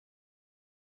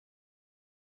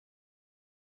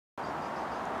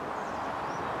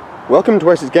Welcome to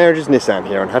Wessex Garage's Nissan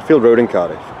here on Hadfield Road in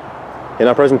Cardiff. In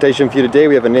our presentation for you today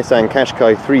we have a Nissan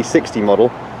Qashqai 360 model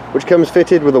which comes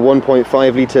fitted with a 1.5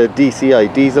 litre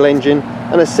dCi diesel engine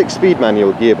and a 6-speed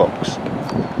manual gearbox.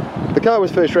 The car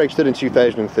was first registered in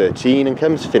 2013 and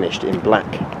comes finished in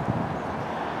black.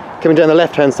 Coming down the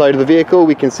left hand side of the vehicle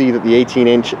we can see that the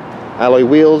 18-inch alloy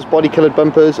wheels, body coloured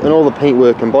bumpers and all the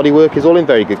paintwork and bodywork is all in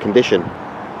very good condition.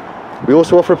 We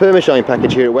also offer a perma-shine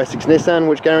package here at Wessex Nissan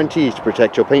which guarantees to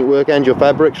protect your paintwork and your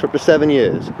fabrics for up to 7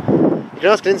 years. You can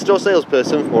ask an in-store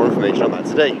salesperson for more information on that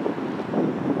today.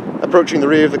 Approaching the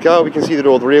rear of the car we can see that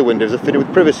all the rear windows are fitted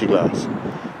with privacy glass,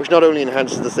 which not only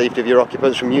enhances the safety of your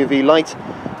occupants from UV light,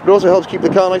 but also helps keep the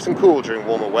car nice and cool during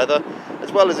warmer weather,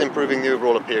 as well as improving the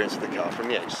overall appearance of the car from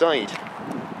the outside.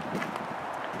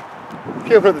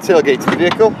 If you open up the tailgate to the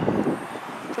vehicle,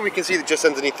 we can see that just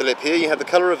underneath the lip here you have the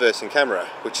colour reversing camera,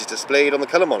 which is displayed on the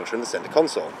colour monitor in the centre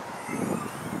console.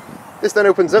 This then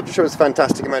opens up to show us a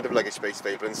fantastic amount of luggage space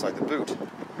available inside the boot.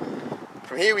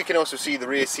 From here we can also see the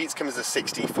rear seats come as a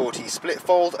 60/40 split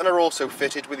fold and are also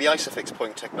fitted with the ISOFIX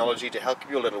point technology to help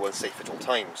keep your little one safe at all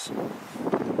times.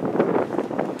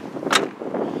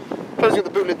 Closing up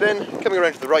the boot lid then, coming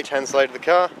around to the right hand side of the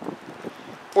car,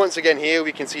 once again here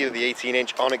we can see that the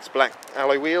 18-inch onyx black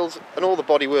alloy wheels and all the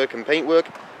bodywork and paintwork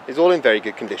is all in very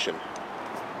good condition.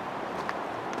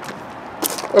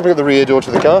 Opening up the rear door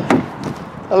to the car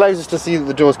allows us to see that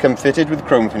the doors come fitted with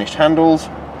chrome finished handles,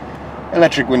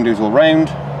 electric windows all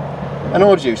round and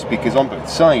audio speakers on both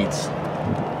sides.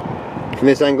 From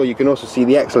this angle you can also see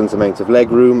the excellent amount of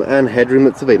leg room and headroom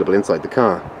that's available inside the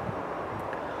car.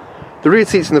 The rear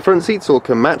seats and the front seats all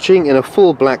come matching in a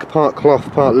full black part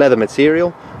cloth part leather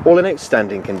material, all in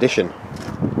outstanding condition.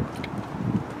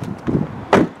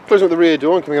 Closing up the rear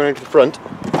door and coming around to the front,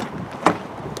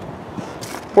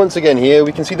 once again here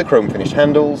we can see the chrome finished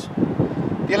handles,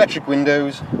 the electric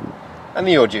windows and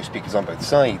the audio speakers on both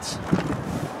sides.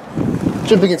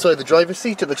 Jumping inside the driver's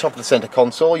seat at the top of the centre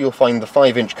console you'll find the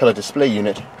 5-inch colour display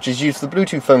unit, which is used for the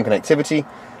Bluetooth phone connectivity,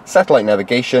 satellite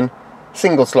navigation,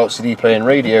 single slot CD player and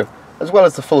radio, as well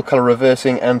as the full colour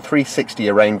reversing and 360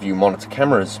 around view monitor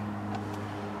cameras.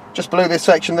 Just below this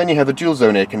section then you have the dual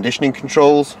zone air conditioning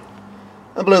controls,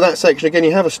 and below that section again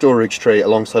you have a storage tray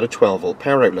alongside a 12-volt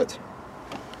power outlet.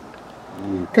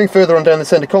 Coming further on down the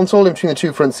centre console, in between the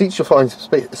two front seats you'll find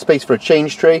space for a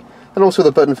change tray and also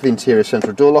the button for the interior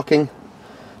central door locking,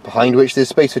 behind which there's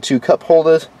space for 2 cup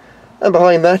holders, and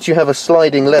behind that you have a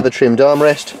sliding leather trimmed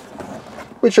armrest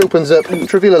which opens up to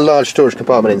reveal a large storage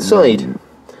compartment inside.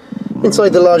 Inside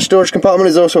the large storage compartment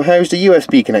is also housed a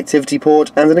USB connectivity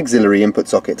port and an auxiliary input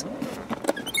socket.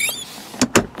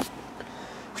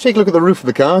 If we take a look at the roof of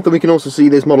the car, then we can also see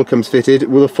this model comes fitted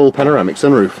with a full panoramic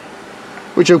sunroof,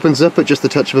 which opens up at just the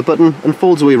touch of a button and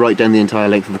folds away right down the entire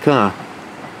length of the car.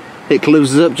 It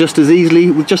closes up just as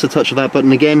easily with just a touch of that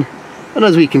button again, and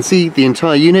as we can see the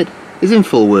entire unit is in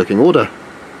full working order.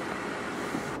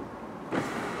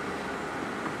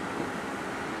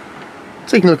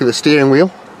 Taking a look at the steering wheel,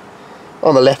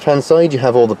 on the left hand side you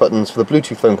have all the buttons for the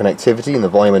Bluetooth phone connectivity and the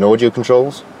volume and audio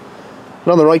controls,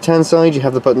 and on the right hand side you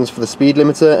have the buttons for the speed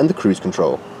limiter and the cruise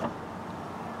control.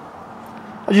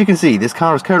 As you can see, this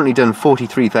car has currently done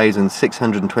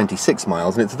 43,626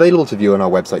 miles and it's available to view on our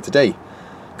website today. You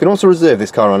can also reserve this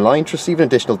car online to receive an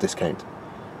additional discount.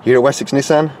 Here at Wessex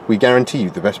Nissan, we guarantee you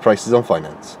the best prices on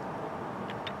finance.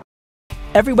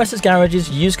 Every Wessex Garage's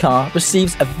used car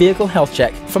receives a vehicle health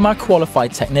check from our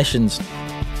qualified technicians.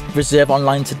 Reserve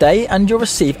online today and you'll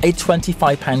receive a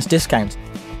 £25 discount.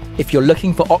 If you're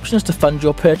looking for options to fund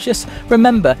your purchase,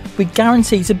 remember we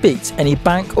guarantee to beat any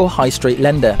bank or high street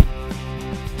lender.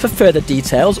 For further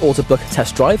details or to book a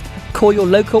test drive, call your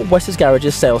local Wessex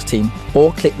Garage's sales team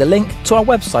or click the link to our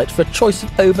website for a choice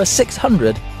of over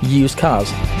 600 used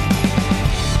cars.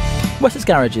 Wessex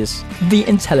Garages, the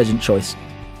intelligent choice.